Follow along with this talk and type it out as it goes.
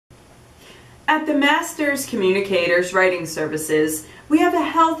At the Masters Communicators Writing Services, we have a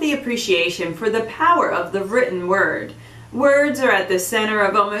healthy appreciation for the power of the written word. Words are at the center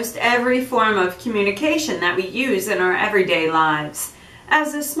of almost every form of communication that we use in our everyday lives.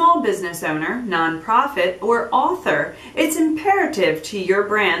 As a small business owner, nonprofit, or author, it's imperative to your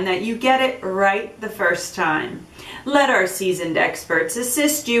brand that you get it right the first time. Let our seasoned experts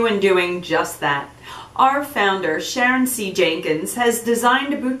assist you in doing just that. Our founder, Sharon C. Jenkins, has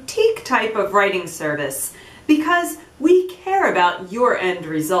designed a boutique type of writing service because we care about your end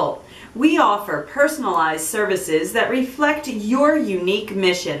result. We offer personalized services that reflect your unique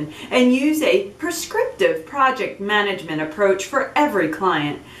mission and use a prescriptive project management approach for every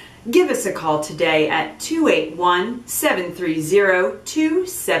client. Give us a call today at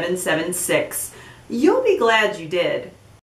 281-730-2776. You'll be glad you did.